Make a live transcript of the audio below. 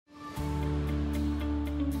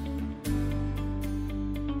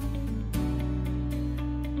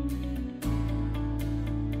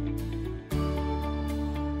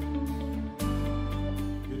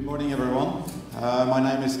morning, everyone. My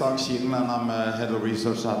name is Dag Kilen, and I'm head of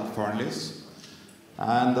research at Fearnleys.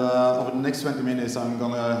 And over the next 20 minutes, I'm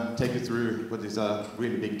going to take you through what is a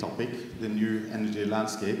really big topic, the new energy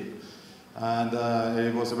landscape. And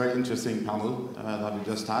it was a very interesting panel that we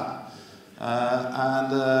just had.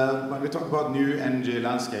 When we talk about new energy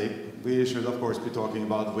landscape, we should, of course, be talking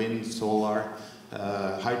about wind, solar,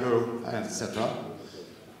 hydro, etc.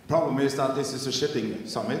 Problem is that this is a shipping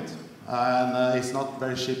summit, and it's not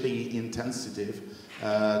very shipping intensive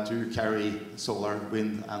to carry solar,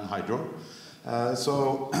 wind, and hydro.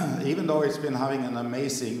 So even though it's been having an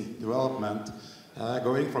amazing development,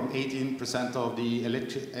 going from 18% of the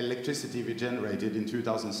electricity we generated in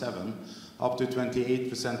 2007 up to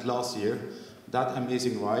 28% last year, that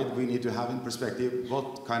amazing ride, we need to have in perspective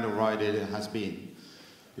what kind of ride it has been.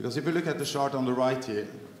 Because if you look at the chart on the right here,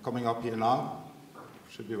 coming up here now,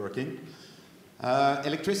 should be working.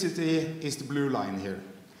 Electricity is the blue line here.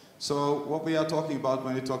 So what we are talking about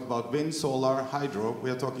when we talk about wind, solar, hydro, we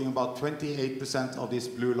are talking about 28% of this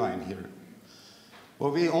blue line here.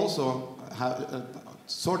 What we also have,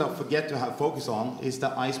 sort of forget to have focus on is the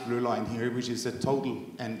ice blue line here, which is the total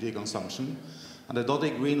energy consumption. And the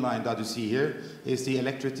dotted green line that you see here is the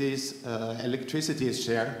electricity's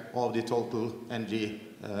share of the total energy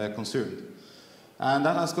consumed. And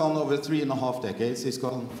that has gone over 3.5 decades. It's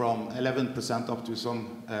gone from 11% up to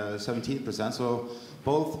some 17%. So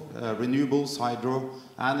both renewables, hydro,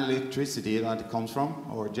 and electricity that it comes from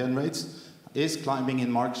or generates is climbing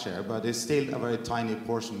in market share, but it's still a very tiny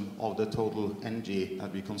portion of the total energy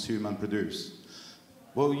that we consume and produce.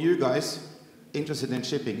 What you guys interested in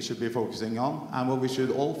shipping should be focusing on, and what we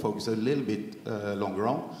should all focus a little bit longer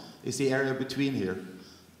on, is the area between here,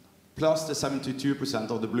 plus the 72%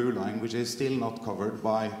 of the blue line, which is still not covered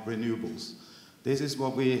by renewables. This is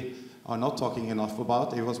what we are not talking enough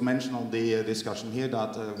about. It was mentioned on the discussion here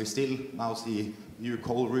that we still now see new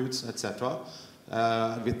coal routes, etc.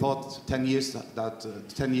 We thought 10 years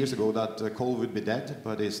ago that coal would be dead,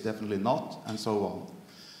 but it's definitely not, and so on.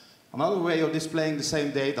 Another way of displaying the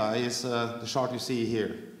same data is the chart you see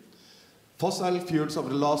here. Fossil fuels over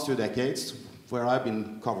the last 2 decades, where I've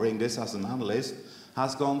been covering this as an analyst,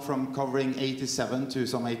 has gone from covering 87 to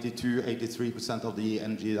some 82, 83% of the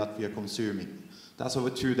energy that we are consuming. That's over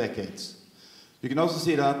 2 decades. You can also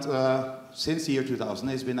see that since the year 2000,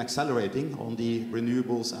 it's been accelerating on the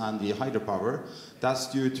renewables and the hydropower. That's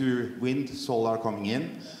due to wind, solar coming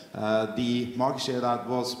in. The market share that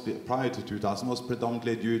was prior to 2000 was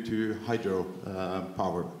predominantly due to hydro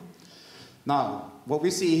power. Now, what we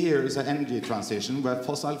see here is an energy transition where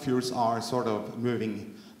fossil fuels are sort of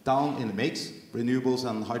moving down in the mix. Renewables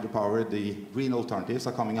and hydropower, the green alternatives,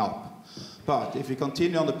 are coming up. But if we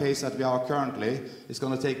continue on the pace that we are currently, it's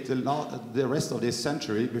going to take the rest of this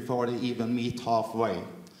century before they even meet halfway.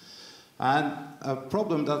 And a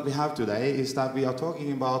problem that we have today is that we are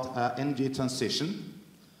talking about energy transition,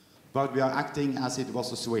 but we are acting as it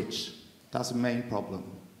was a switch. That's the main problem.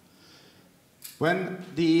 When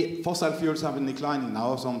the fossil fuels have been declining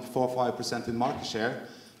now, some 4 or 5% in market share,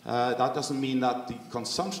 that doesn't mean that the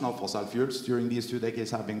consumption of fossil fuels during these 2 decades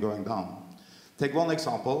have been going down. Take one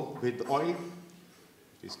example with oil.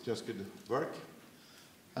 This just could work.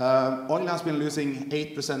 Oil has been losing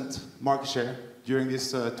 8% market share during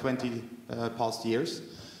these 20 past years.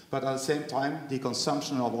 But at the same time, the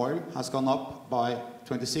consumption of oil has gone up by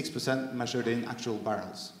 26% measured in actual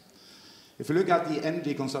barrels. If you look at the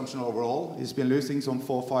energy consumption overall, it's been losing some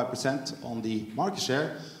 4 or 5% on the market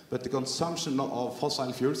share, but the consumption of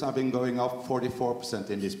fossil fuels have been going up 44%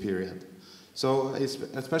 in this period. So it's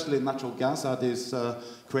especially natural gas that is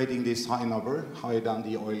creating this high number, higher than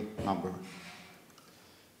the oil number.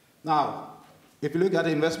 Now, if you look at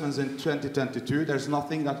investments in 2022, there's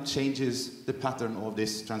nothing that changes the pattern of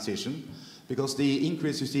this transition, because the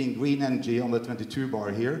increase you see in green energy on the 22 bar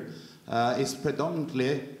here is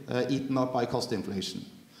predominantly eaten up by cost inflation.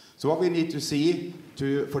 So what we need to see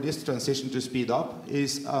for this transition to speed up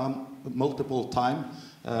is multiple time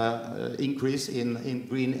increase in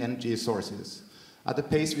green energy sources. At the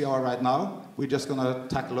pace we are right now, we're just going to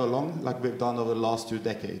tackle along like we've done over the last 2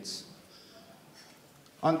 decades.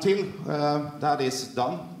 Until that is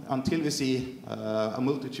done, until we see a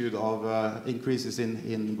multitude of increases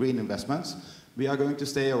in green investments, we are going to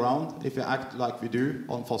stay around if we act like we do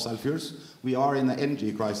on fossil fuels. We are in an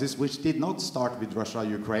energy crisis, which did not start with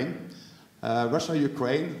Russia-Ukraine.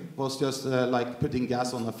 Russia-Ukraine was just like putting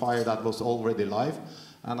gas on a fire that was already live.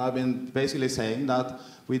 And I've been basically saying that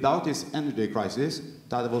without this energy crisis,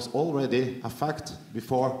 that was already a fact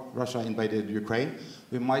before Russia invaded Ukraine,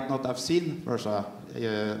 we might not have seen Russia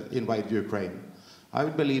invade Ukraine. I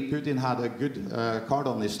would believe Putin had a good card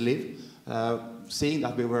on his sleeve, seeing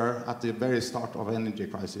that we were at the very start of an energy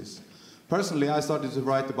crisis. Personally, I started to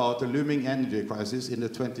write about the looming energy crisis in the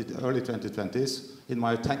early 2020s in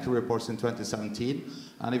my tanker reports in 2017,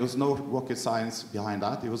 and it was no rocket science behind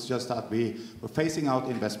that. It was just that we were phasing out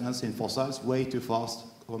investments in fossils way too fast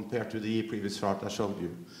compared to the previous chart I showed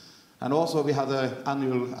you. And also we had an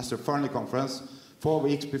annual Astor Fearnley conference 4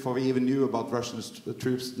 weeks before we even knew about Russian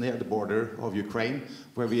troops near the border of Ukraine,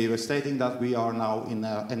 where we were stating that we are now in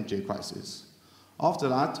an energy crisis. After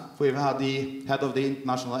that, we've had the head of the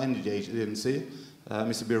International Energy Agency,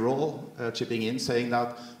 Mr. Birol, chipping in, saying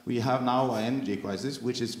that we have now an energy crisis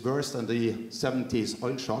which is worse than the 70s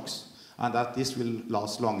oil shocks, and that this will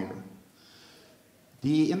last longer.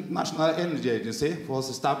 The International Energy Agency was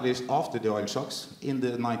established after the oil shocks in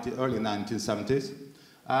the early 1970s,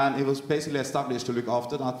 and it was basically established to look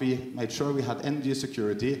after that we made sure we had energy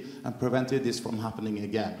security and prevented this from happening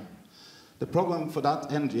again. The problem for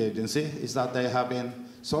that energy agency is that they have been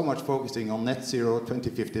so much focusing on net zero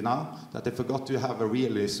 2050 now that they forgot to have a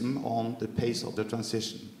realism on the pace of the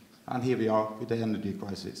transition. And here we are with the energy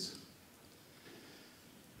crisis.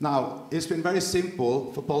 Now, it's been very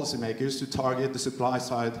simple for policymakers to target the supply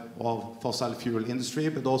side of fossil fuel industry,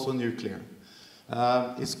 but also nuclear.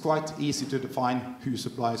 It's quite easy to define who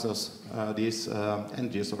supplies us these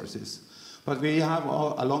energy sources. But we have,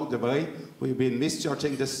 along the way, we've been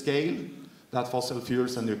misjudging the scale that fossil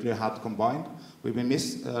fuels and nuclear had combined. We've been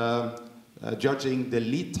misjudging the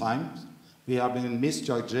lead time. We have been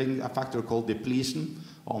misjudging a factor called depletion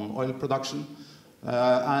on oil production.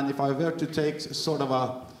 And if I were to take sort of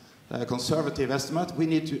a conservative estimate, we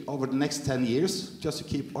need to, over the next 10 years, just to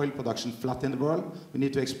keep oil production flat in the world, we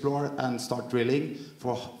need to explore and start drilling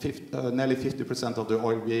for nearly 50% of the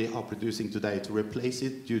oil we are producing today to replace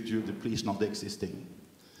it due to depletion of the existing.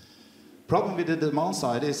 Problem with the demand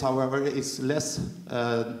side is, however, it's less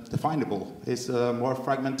definable. It's more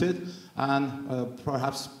fragmented, and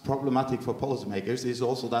perhaps problematic for policymakers is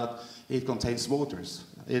also that it contains voters.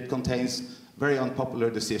 It contains very unpopular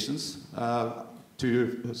decisions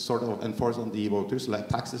to sort of enforce on the voters, like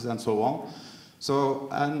taxes and so on. So,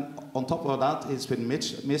 and on top of that, it's been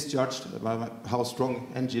misjudged how strong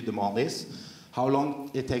energy demand is, how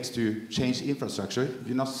long it takes to change infrastructure.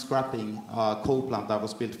 You're not scrapping a coal plant that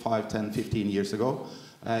was built 5, 10, 15 years ago.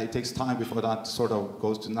 It takes time before that sort of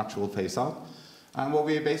goes to natural phase out. And what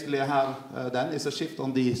we basically have then is a shift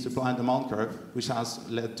on the supply and demand curve, which has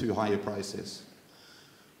led to higher prices.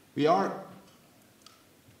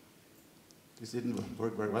 This didn't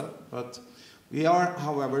work very well, but we are,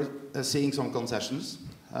 however, seeing some concessions.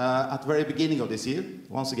 At the very beginning of this year,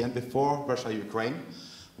 once again, before Russia-Ukraine,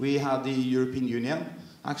 we had the European Union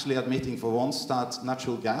actually admitting for once that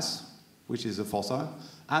natural gas, which is a fossil,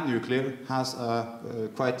 and nuclear has a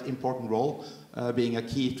quite important role being a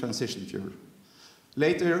key transition fuel.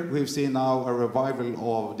 Later, we've seen now a revival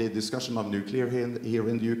of the discussion of nuclear here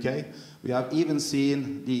in the UK. We have even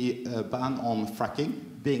seen the ban on fracking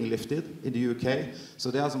being lifted in the UK.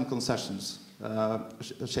 So there are some concessions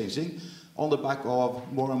changing on the back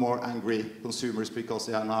of more and more angry consumers because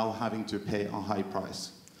they are now having to pay a high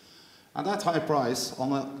price. And that high price,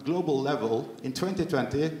 on a global level, in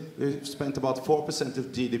 2020, we spent about 4%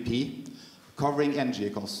 of GDP covering energy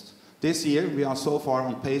costs. This year, we are so far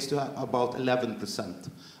on pace to about 11%.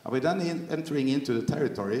 And we're then entering into the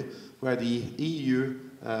territory where the EU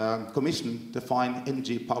Commission defined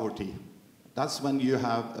energy poverty. That's when you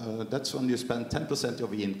spend 10%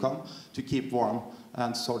 of your income to keep warm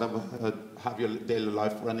and sort of have your daily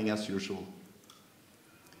life running as usual.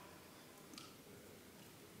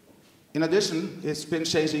 In addition, it's been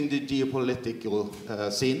changing the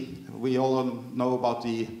geopolitical scene. We all know about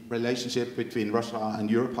the relationship between Russia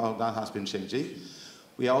and Europe, how that has been changing.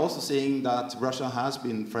 We are also seeing that Russia has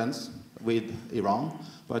been friends with Iran,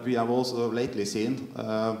 but we have also lately seen,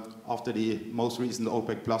 after the most recent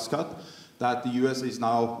OPEC Plus cut, that the US is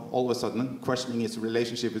now all of a sudden questioning its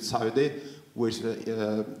relationship with Saudi, which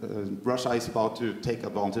Russia is about to take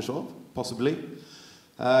advantage of, possibly.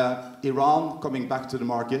 Iran coming back to the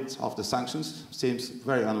market after sanctions seems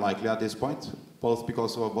very unlikely at this point, both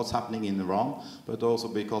because of what's happening in Iran, but also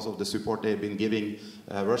because of the support they've been giving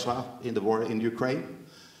Russia in the war in Ukraine.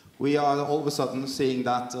 We are all of a sudden seeing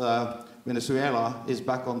that Venezuela is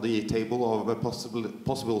back on the table of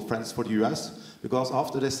possible friends for the US, because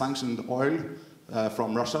after they sanctioned oil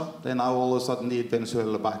from Russia, they now all of a sudden need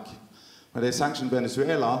Venezuela back. When they sanctioned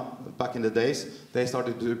Venezuela back in the days, they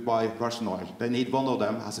started to buy Russian oil. They need one of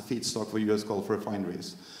them as a feedstock for US Gulf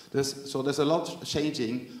refineries. So there's a lot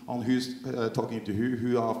changing on who's talking to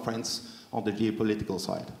who are friends on the geopolitical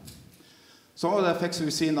side. Some of the effects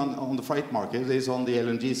we've seen on the freight market is on the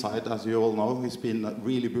LNG side. As you all know, it's been a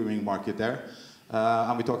really booming market there.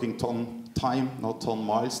 And we're talking ton time, not ton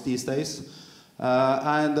miles these days.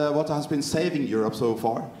 What has been saving Europe so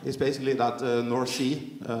far is basically that North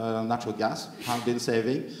Sea natural gas has been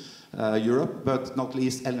saving Europe, but not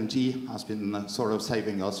least LNG has been sort of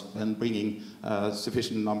saving us and bringing a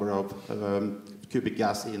sufficient number of cubic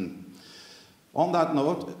gas in. On that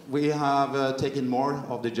note, we have taken more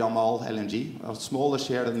of the Jamal LNG. A smaller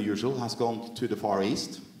share than usual has gone to the Far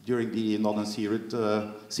East during the Northern Sea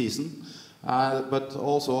route season. But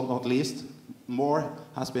also, not least, more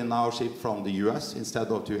has been now shipped from the US instead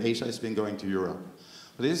of to Asia. It's been going to Europe.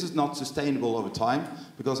 But this is not sustainable over time,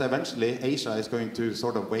 because eventually Asia is going to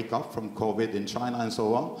sort of wake up from COVID in China and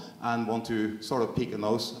so on, and want to sort of pick a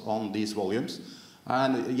nose on these volumes.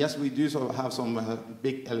 And yes, we do sort of have some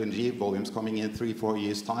big LNG volumes coming in 3-4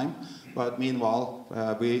 years' time. But meanwhile,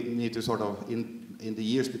 we need to sort of, in the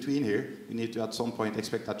years between here, we need to at some point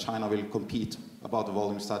expect that China will compete about the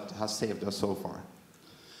volumes that has saved us so far.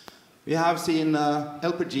 We have seen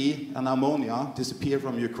LPG and ammonia disappear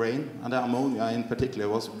from Ukraine, and the ammonia in particular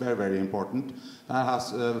was very, very important. That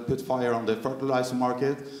has put fire on the fertilizer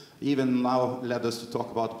market, even now led us to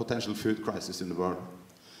talk about potential food crisis in the world.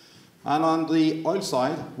 And on the oil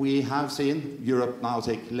side, we have seen Europe now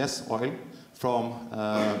take less oil from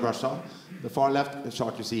Russia. The far left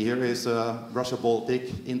chart you see here is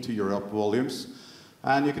Russia-Baltic into Europe volumes.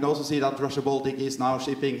 And you can also see that Russia-Baltic is now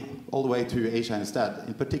shipping all the way to Asia instead.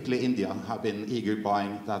 In particular, India have been eager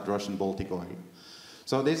buying that Russian-Baltic oil.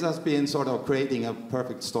 So this has been sort of creating a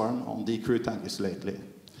perfect storm on the crude tankers lately.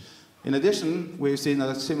 In addition, we've seen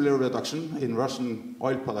a similar reduction in Russian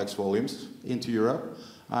oil products volumes into Europe.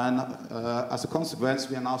 And as a consequence,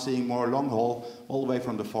 we are now seeing more long haul all the way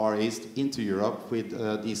from the Far East into Europe with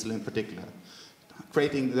diesel in particular,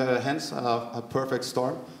 creating hence a perfect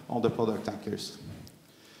storm on the product tankers.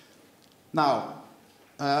 Now,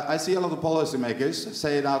 I see a lot of policymakers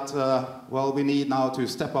say that, well, we need now to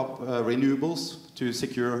step up renewables to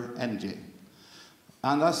secure energy.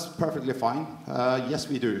 And that's perfectly fine. Yes,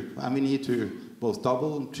 we do. And we need to both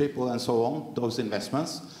double, triple, and so on, those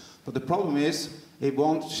investments. But the problem is, it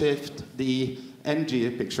won't shift the energy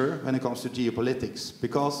picture when it comes to geopolitics,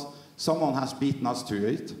 because someone has beaten us to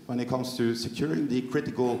it when it comes to securing the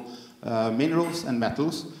critical minerals and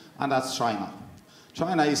metals, and that's China.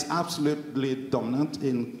 China is absolutely dominant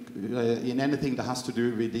in anything that has to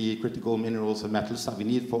do with the critical minerals and metals that we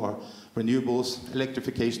need for renewables,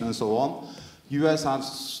 electrification, and so on. US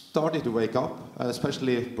has started to wake up,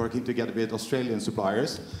 especially working together with Australian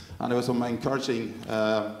suppliers, and there were some encouraging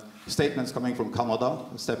statements coming from Canada,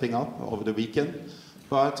 stepping up over the weekend.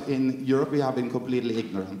 But in Europe, we have been completely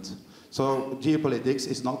ignorant. So geopolitics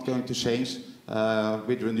is not going to change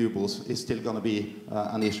with renewables. It's still going to be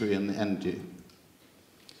an issue in energy.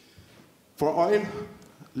 For oil,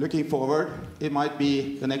 looking forward, it might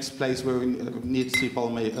be the next place where we need to see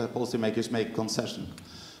policymakers make concession.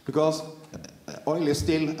 Because oil is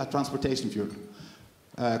still a transportation fuel.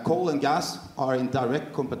 Coal and gas are in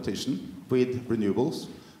direct competition with renewables.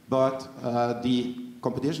 But the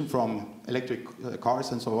competition from electric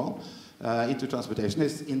cars and so on into transportation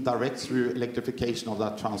is indirect through electrification of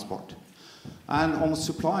that transport. And on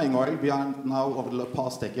supplying oil, we are now, over the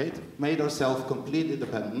past decade, made ourselves completely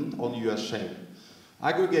dependent on US shale.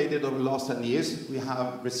 Aggregated over the last 10 years, we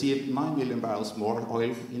have received 9 million barrels more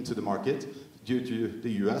oil into the market due to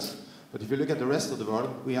the US. But if you look at the rest of the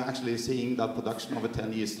world, we are actually seeing that production over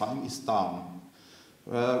 10 years' time is down.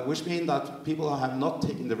 Which means that people have not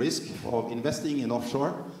taken the risk of investing in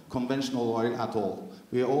offshore conventional oil at all.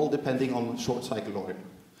 We are all depending on short cycle oil.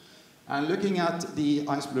 And looking at the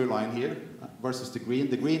ice blue line here versus the green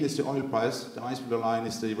is the oil price, the ice blue line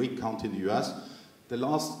is the rig count in the US. The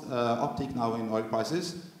last uptick now in oil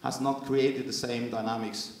prices has not created the same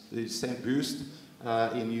dynamics, the same boost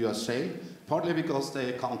in US shale, partly because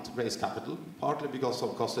they can't raise capital, partly because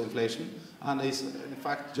of cost inflation, and is in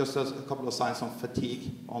fact just a couple of signs of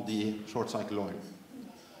fatigue on the short cycle oil.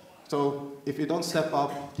 So if we don't step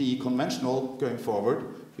up the conventional going forward,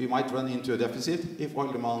 we might run into a deficit if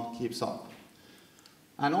oil demand keeps up.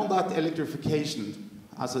 And on that electrification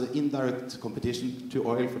as an indirect competition to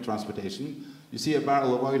oil for transportation, you see a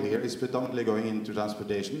barrel of oil here is predominantly going into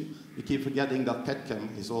transportation. We keep forgetting that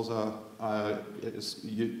petchem is also a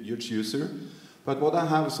huge user. But what I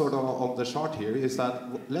have sort of on the chart here is that,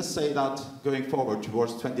 let's say that going forward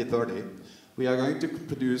towards 2030, we are going to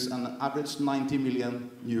produce an average 90 million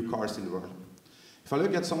new cars in the world. If I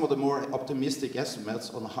look at some of the more optimistic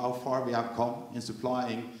estimates on how far we have come in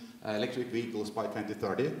supplying electric vehicles by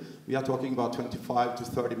 2030. We are talking about 25 to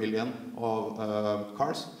 30 million of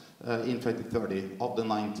cars in 2030 of the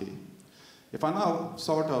 90. If I now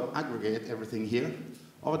sort of aggregate everything here,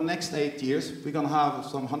 over the next 8 years, we're going to have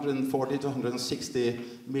some 140 to 160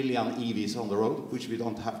 million EVs on the road, which we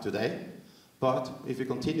don't have today. But if we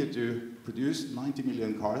continue to produce 90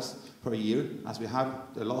 million cars per year, as we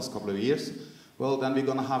have the last couple of years, well, then we're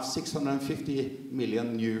going to have 650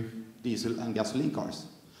 million new diesel and gasoline cars.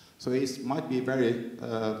 So it might be very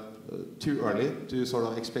too early to sort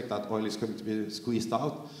of expect that oil is going to be squeezed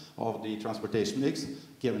out of the transportation mix,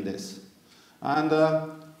 given this. And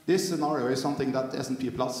this scenario is something that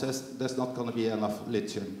S&P Plus says there's not going to be enough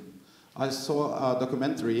lithium. I saw a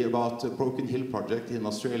documentary about the Broken Hill project in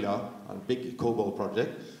Australia, a big cobalt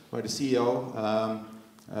project, where the CEO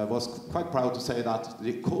was quite proud to say that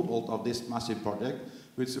the cobalt of this massive project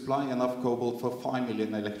would supply enough cobalt for 5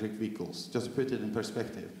 million electric vehicles, just to put it in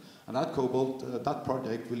perspective. And that cobalt, that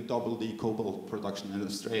project will double the cobalt production in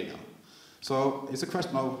Australia. So it's a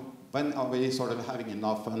question of when are we sort of having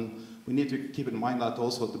enough, and we need to keep in mind that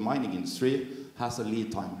also the mining industry has a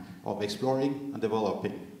lead time of exploring and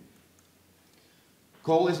developing.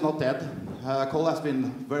 Coal is not dead. Coal has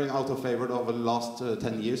been very out of favor over the last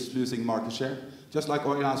 10 years, losing market share, just like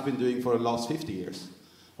oil has been doing for the last 50 years.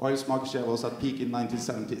 Oil's market share was at peak in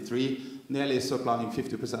 1973, nearly supplying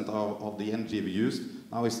 50% of the energy we used.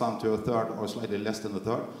 Now it's down to a third or slightly less than a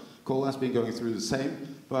third. Coal has been going through the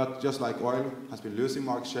same, but just like oil has been losing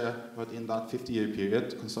market share, but in that 50-year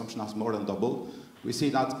period, consumption has more than doubled. We see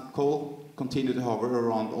that coal continue to hover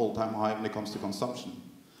around all-time high when it comes to consumption.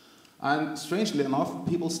 And strangely enough,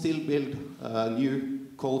 people still build new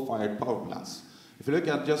coal-fired power plants. If you look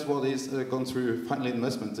at just what is gone through final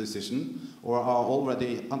investment decision or are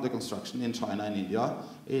already under construction in China and India,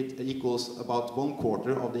 it equals about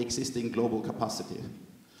 1/4 of the existing global capacity.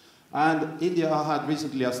 And India had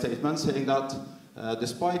recently a statement saying that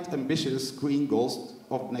despite ambitious green goals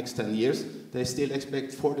of the next 10 years, they still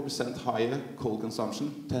expect 40% higher coal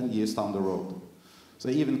consumption 10 years down the road. So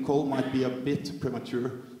even coal might be a bit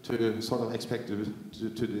premature to sort of expect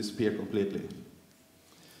to disappear completely.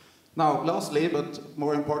 Now, lastly, but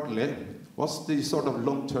more importantly, what's the sort of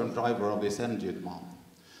long-term driver of this energy demand?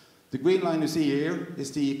 The green line you see here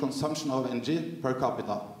is the consumption of energy per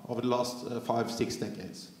capita over the last 5-6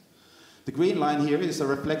 decades. The green line here is a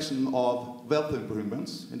reflection of wealth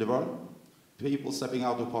improvements in the world, people stepping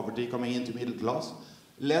out of poverty, coming into middle class,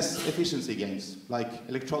 less efficiency gains, like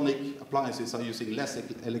electronic appliances are using less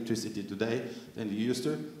electricity today than they used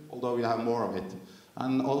to, although we have more of it.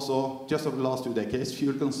 And also, just over the last 2 decades,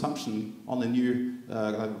 fuel consumption on a new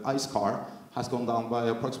ICE car has gone down by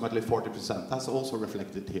approximately 40%. That's also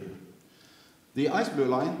reflected here. The ice blue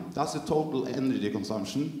line, that's the total energy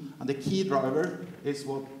consumption, and the key driver is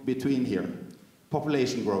what between here,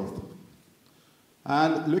 population growth.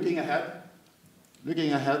 And looking ahead,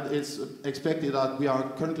 it's expected that we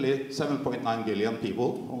are currently 7.9 billion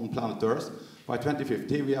people on planet Earth. By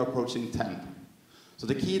 2050, we are approaching 10. So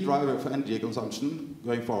the key driver for energy consumption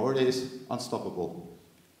going forward is unstoppable,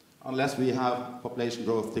 unless we have population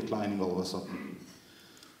growth declining all of a sudden.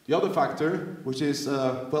 The other factor, which is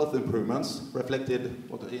wealth improvements, reflected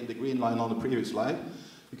in the green line on the previous slide,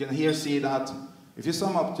 you can here see that if you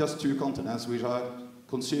sum up just 2 continents which are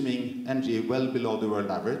consuming energy well below the world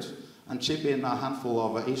average, and chip in a handful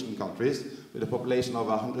of Asian countries with a population of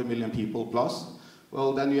 100 million people plus,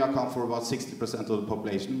 well, then you account for about 60% of the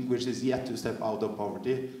population, which is yet to step out of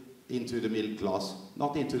poverty into the middle class,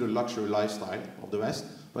 not into the luxury lifestyle of the West,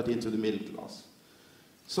 but into the middle class.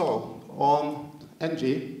 So, on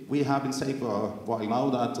energy, we have been saying for a while now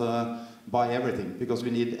that buy everything, because we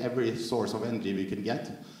need every source of energy we can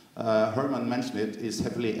get. Herman mentioned it, is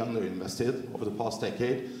heavily underinvested over the past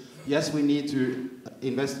decade. Yes, we need to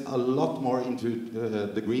invest a lot more into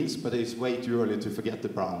the greens, but it's way too early to forget the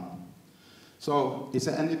brown. So it's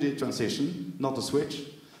an energy transition, not a switch.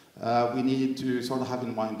 We need to sort of have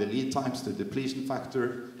in mind the lead times, the depletion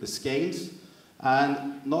factor, the scales,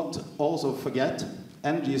 and not also forget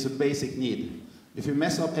energy is a basic need. If you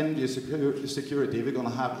mess up energy security, we're going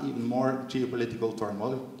to have even more geopolitical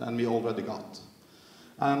turmoil than we already got.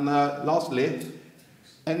 And lastly,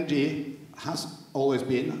 energy has always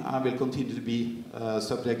been and will continue to be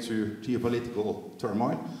subject to geopolitical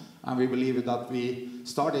turmoil. And we believe that we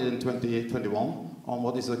started in 2021 on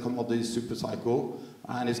what is a commodity super cycle,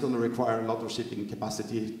 and it's going to require a lot of shipping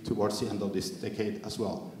capacity towards the end of this decade as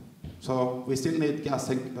well. So we still need gas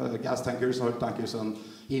tankers, oil tankers, and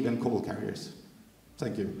even coal carriers.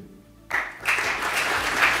 Thank you.